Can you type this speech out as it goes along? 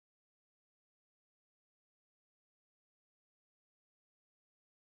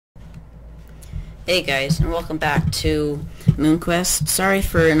Hey guys, and welcome back to Moonquest. Sorry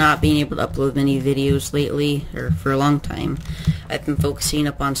for not being able to upload many videos lately, or for a long time. I've been focusing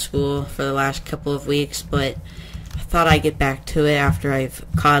up on school for the last couple of weeks, but I thought I'd get back to it after I've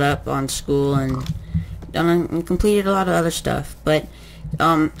caught up on school and done and completed a lot of other stuff. But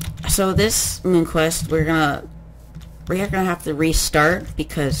so this Moonquest, we're gonna have to restart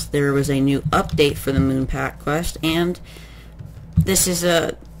because there was a new update for the Moon Pack quest, and this is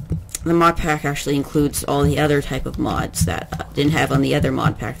the mod pack actually includes all the other type of mods that I didn't have on the other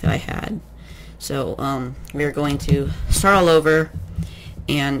mod pack that I had. So we're going to start all over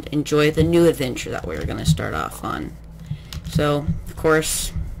and enjoy the new adventure that we're going to start off on. So of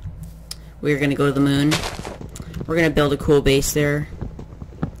course we're going to go to the moon. We're going to build a cool base there,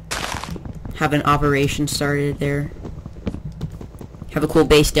 have an operation started there, have a cool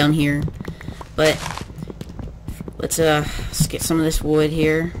base down here. But let's get some of this wood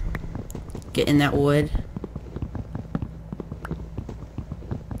here. Get in that wood.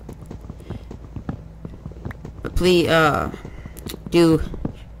 But please do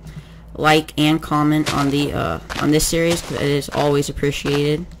like and comment on the on this series, because it is always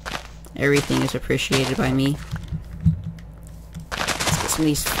appreciated. Everything is appreciated by me. Let's get some of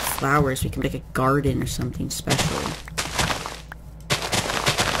these flowers. We can make a garden or something special.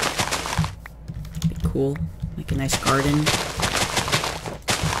 Be cool. Make a nice garden.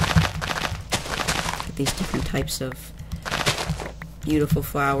 These different types of beautiful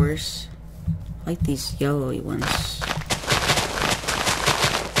flowers. I like these yellowy ones.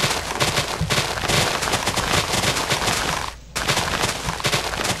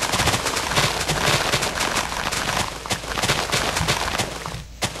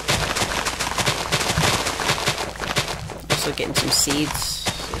 Also getting some seeds,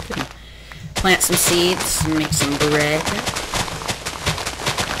 so you can plant some seeds and make some bread.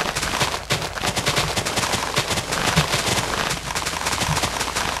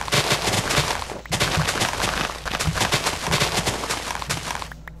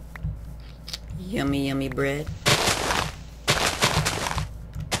 Yummy, yummy bread.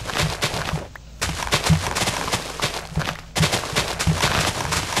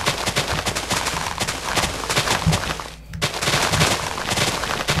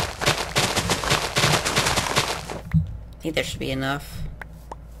 I think there should be enough.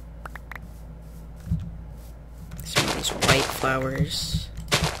 Some of these white flowers.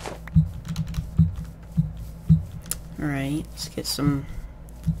 Alright, let's get some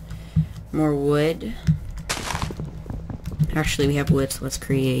more wood. Actually, we have wood, so let's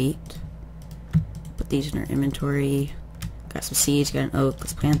create. Put these in our inventory. Got some seeds, got an oak.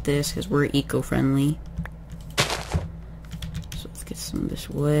 Let's plant this because we're eco-friendly. So let's get some of this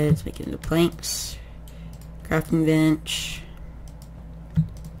wood. Let's make it into planks. Crafting bench.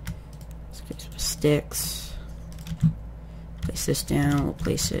 Let's get some sticks. Place this down. We'll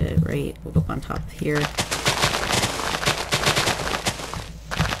place it right. We'll go up on top here.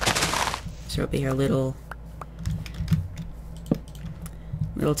 So it'll be our little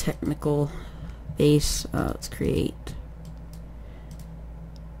technical base. Let's create.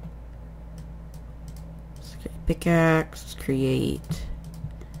 Let's create a pickaxe. Let's create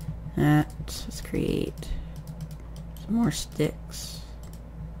that. Let's create some more sticks.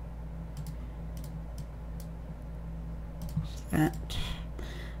 That.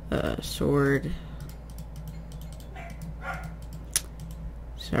 Sword.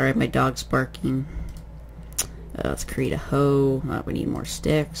 Sorry, my dog's barking. Let's create a hoe. We need more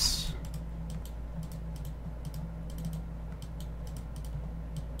sticks.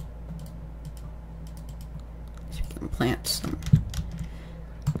 So we can plant some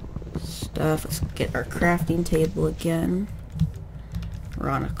stuff. Let's get our crafting table again. We're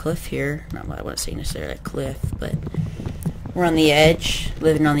on a cliff here. Not what I want to say necessarily a cliff, but we're on the edge,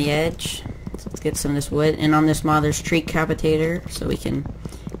 living on the edge. So let's get some of this wood. And on this mod, there's tree capitator, so we can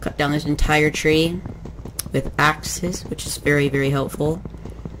cut down this entire tree with axes, which is very, very helpful.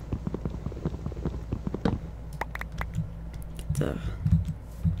 Get the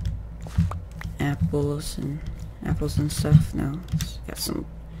apples and stuff. Now, got some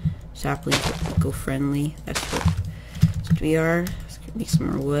saplings that are eco-friendly. That's what we are. Let's make some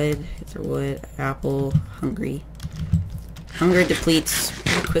more wood. Get their wood. Apple. Hungry. Hunger depletes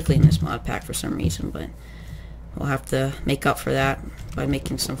pretty quickly in this mod pack for some reason, but we'll have to make up for that by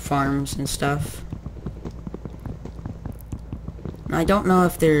making some farms and stuff. Now, I don't know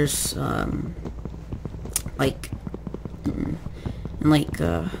if there's like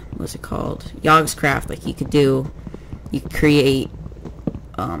what's it called? Yogscraft, like you could create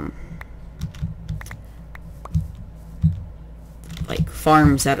like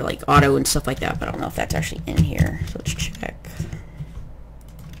farms that are like auto and stuff like that, but I don't know if that's actually in here. So let's check.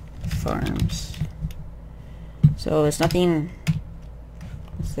 Farms. So there's nothing.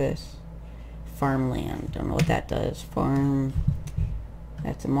 What's this? Farmland. Don't know what that does. Farm.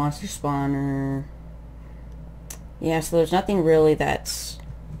 That's a monster spawner. Yeah, so there's nothing really that's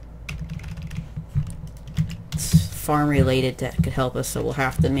farm related that could help us, so we'll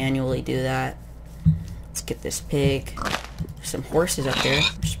have to manually do that. Let's get this pig. There's some horses up there,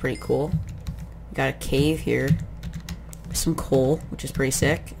 which is pretty cool. Got a cave here. Some coal, which is pretty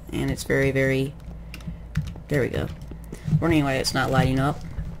sick. And it's very, very... There we go. Wondering why it's not lighting up.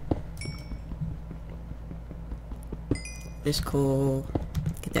 This coal.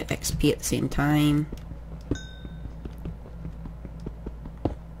 Get that XP at the same time.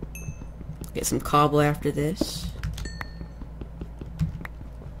 Get some cobble after this.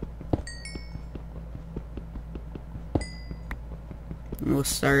 And we'll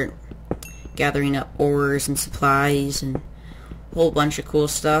start gathering up ores and supplies and a whole bunch of cool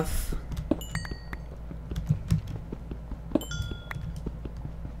stuff.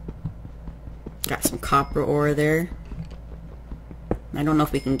 Got some copper ore there. I don't know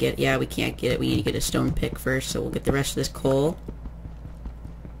if we can get... Yeah, we can't get it. We need to get a stone pick first, so we'll get the rest of this coal.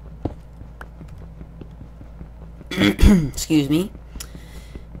 Excuse me.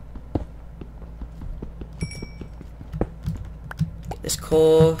 Get this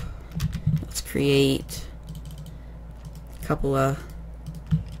coal. Let's create a couple of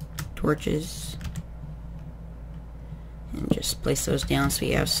torches and just place those down so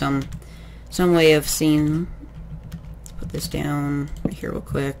we have some way of seeing them. Let's put this down right here real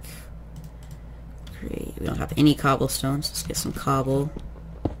quick. We don't have any cobblestones. Let's get some cobble.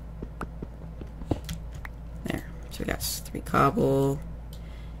 So we got 3 cobble,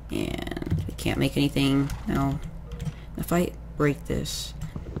 and we can't make anything now. If I break this,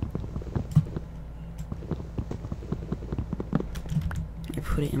 I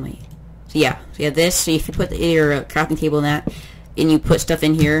put it in my... So yeah, this. So if you put your crafting table in that, and you put stuff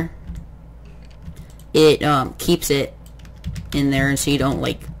in here, it keeps it in there, and so you don't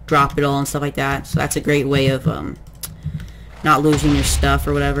like drop it all and stuff like that. So that's a great way of not losing your stuff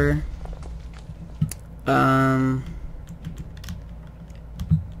or whatever.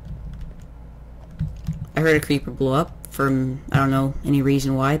 I heard a creeper blow up from, I don't know any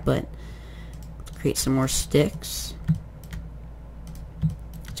reason why, but let's create some more sticks.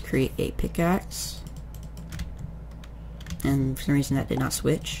 Let's create a pickaxe. And for some reason that did not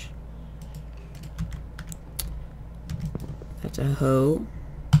switch. That's a hoe.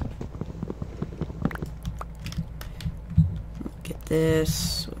 Get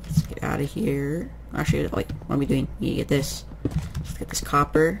this. Let's get out of here. Actually, wait, what are we doing? We need to get this. Let's get this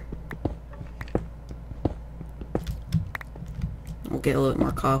copper. We'll get a little bit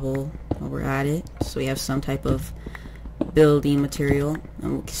more cobble while we're at it, so we have some type of building material,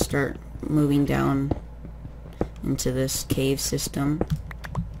 and we'll start moving down into this cave system.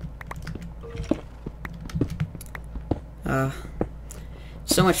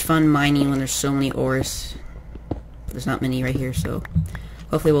 So much fun mining when there's so many ores, but there's not many right here, so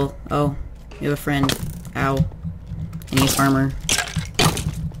hopefully we'll... Oh, we have a friend. Ow. I need a farmer.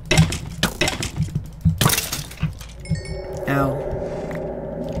 Ow.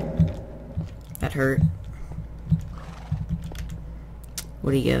 That hurt.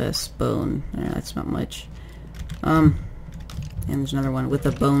 What do you give us? Bone. That's not much. And there's another one with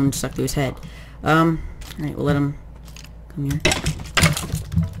a bone stuck to his head. Alright, we'll let him come here.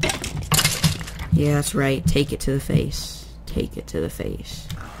 Yeah, that's right. Take it to the face. Take it to the face.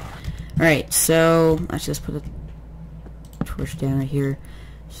 Alright, so let's just put a torch down right here.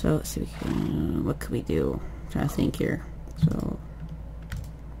 So let's see what could we do? I'm trying to think here. So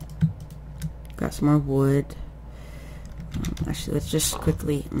got some more wood. Actually, let's just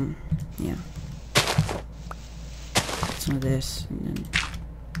quickly, yeah, get some of this, and then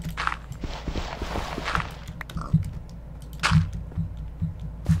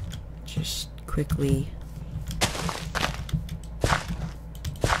just quickly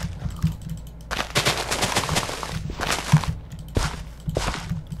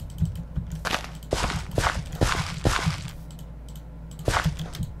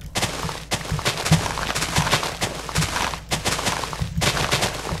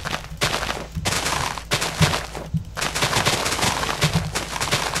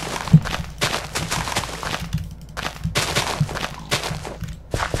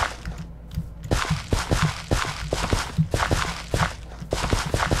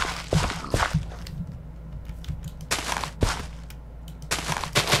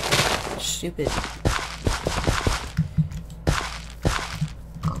stupid.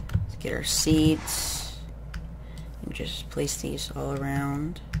 get our seeds and just place these all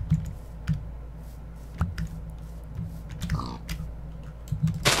around.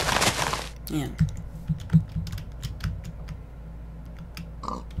 Yeah.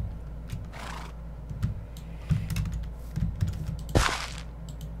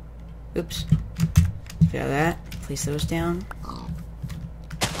 Oops. Get out of that. Place those down.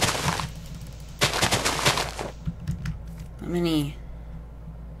 How many?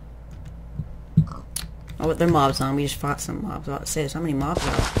 Oh, they're mobs on. We just fought some mobs. I was about to say, there's how many mobs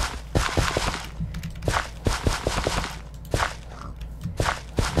are?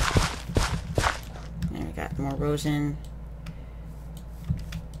 There, we got more rows in.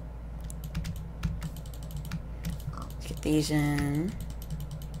 Let's get these in.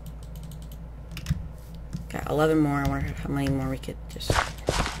 Got 11 more. I wonder how many more we could just...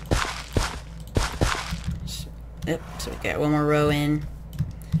 Yep, so we got one more row in.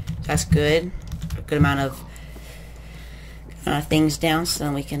 That's good. A good amount of things down, so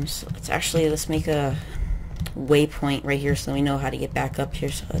then we can... So let's make a waypoint right here so we know how to get back up here.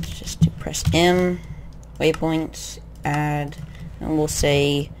 So let's just press M, waypoints, add, and we'll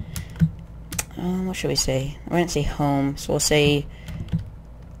say... what should we say? We're going to say home, so we'll say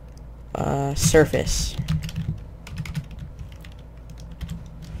surface.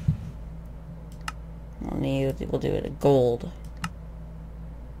 We'll do it a gold.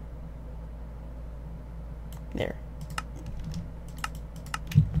 There.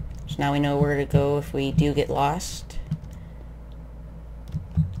 So now we know where to go if we do get lost.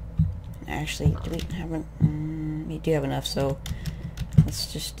 Actually, do we have we do have enough, so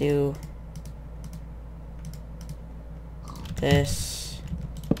let's just do this.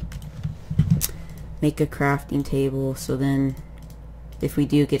 Make a crafting table, so then if we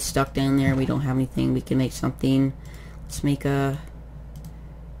do get stuck down there and we don't have anything, we can make something. Let's make a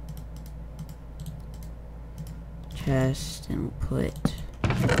chest and we'll put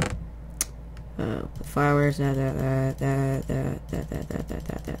flowers. Alright,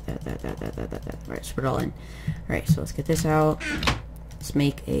 let's put it all in. Alright, so let's get this out. Let's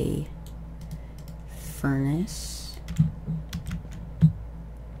make a furnace.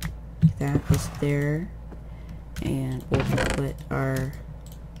 That is there. And we'll put our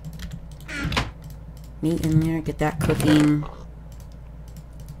meat in there, get that cooking.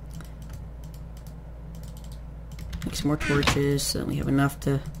 Make some more torches so that we have enough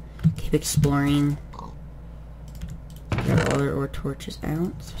to keep exploring. Get all our torches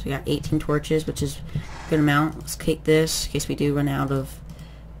out. So we got 18 torches, which is a good amount. Let's take this in case we do run out of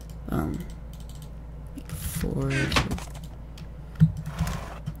like 4.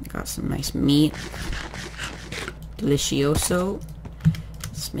 Got some nice meat. Delicioso.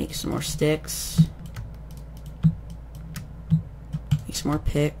 Let's make some more sticks. Make some more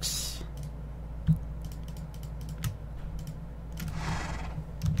picks.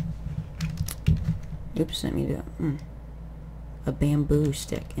 Oops, let me do that. A bamboo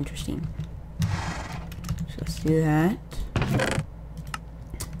stick. Interesting. So let's do that.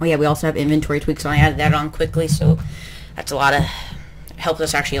 Oh yeah, we also have inventory tweaks, so I added that on quickly, so that's a lot of... helped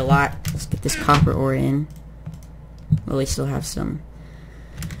us actually a lot. Let's get this copper ore in. Well, we still have some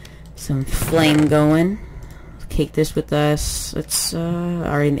flame going. Let's take this with us. Let's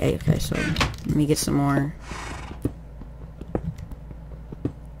already okay. So let me get some more.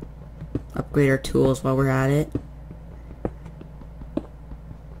 Upgrade our tools while we're at it.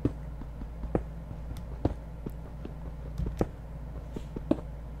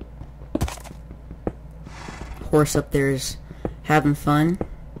 Horse up there's having fun.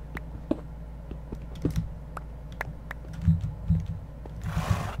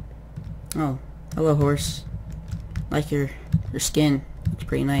 Oh, hello horse. Like your skin. Looks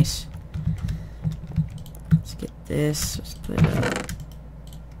pretty nice. Let's get this. Let's put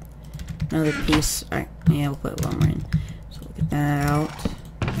another piece. Alright, yeah, we'll put one more in. So we'll get that out.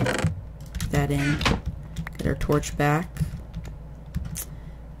 Put that in. Get our torch back.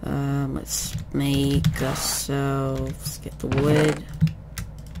 Let's make ourselves, get the wood.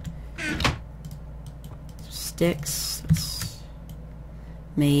 Sticks. Let's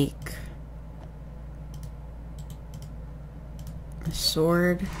make a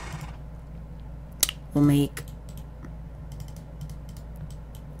sword. We'll make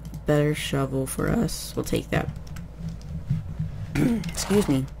a better shovel for us. We'll take that. Excuse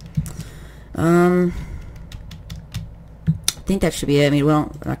me. I think that should be it. I mean, we're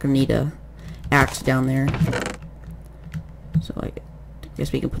not gonna need a axe down there, so I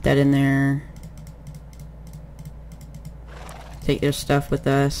guess we can put that in there. Take their stuff with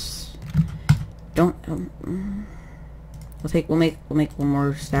us. Don't We'll make one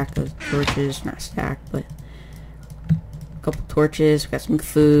more stack of torches. Not stack, but a couple torches. We got some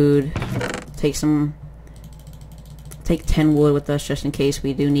food. Take 10 wood with us just in case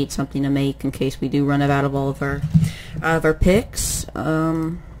we do need something to make. In case we do run out of all of our picks.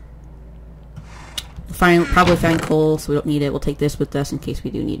 Probably find coal, so we don't need it. We'll take this with us in case we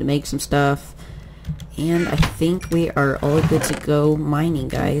do need to make some stuff. And I think we are all good to go mining,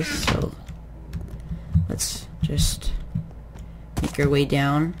 guys. So let's just make our way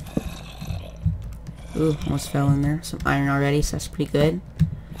down. Ooh, almost fell in there. Some iron already, so that's pretty good.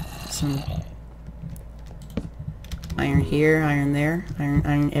 Some iron here, iron there,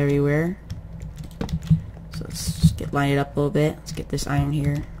 iron everywhere. So let's just line it up a little bit. Let's get this iron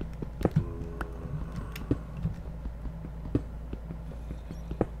here.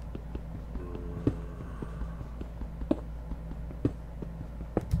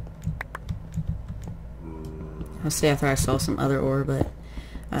 I'll say I thought I saw some other ore,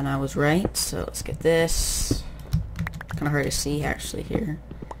 and I was right. So let's get this. Kind of hard to see actually here.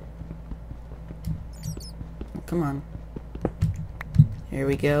 Come on. Here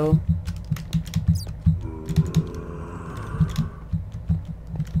we go.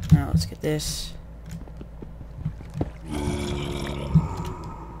 Now let's get this.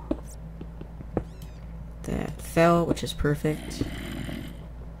 That fell, which is perfect.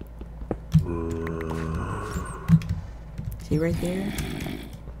 See right there?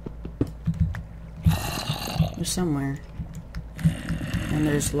 There's somewhere. And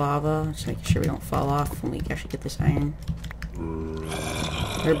there's lava. Just making sure we don't fall off when we actually get this iron.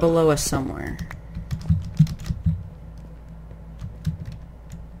 They're below us somewhere.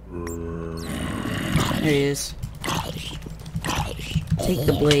 There he is. Take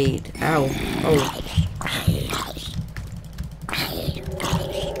the blade. Ow. Oh.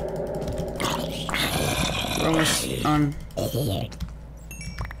 We're almost on. I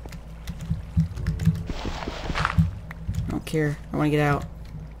don't care. I want to get out.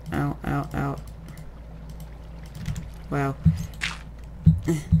 Out, out, out. Wow.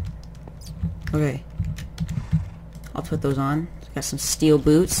 Okay. I'll put those on. Got some steel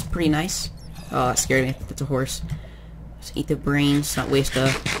boots. Pretty nice. Oh, that scared me. That's a horse. Just eat the brains. Not waste a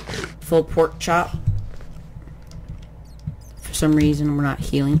full pork chop. For some reason, we're not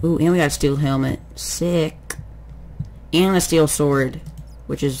healing. Ooh, and we got a steel helmet. Sick. And a steel sword,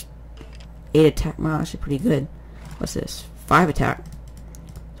 which is 8 attack. Wow, that's pretty good. What's this? 5 attack.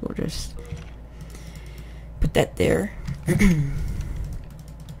 So we'll just put that there.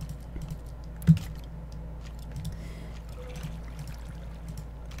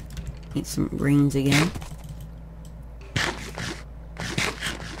 Eat some brains again.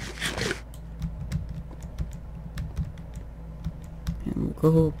 And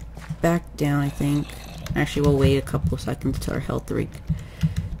we'll go back down, I think. Actually, we'll wait a couple of seconds to our health to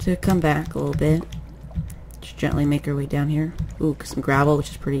come back a little bit. Just gently make our way down here. Ooh, some gravel,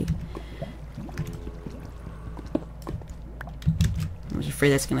 which is pretty. I was afraid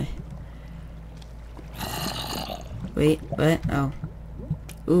that's gonna. Wait, what? Oh.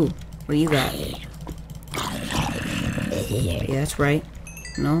 Ooh, what do you got? Yeah, that's right.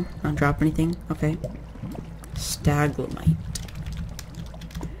 No, not drop anything. Okay. Staglamite.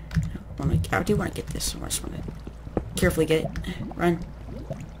 I do want to get this. I just want to carefully get it. Run.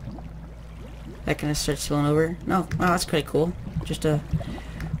 That gonna start spilling over? No. Wow, that's pretty cool. Just a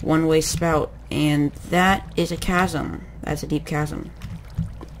one-way spout. And that is a chasm. That's a deep chasm.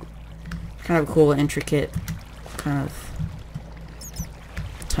 Kind of cool, intricate kind of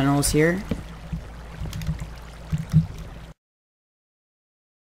tunnels here.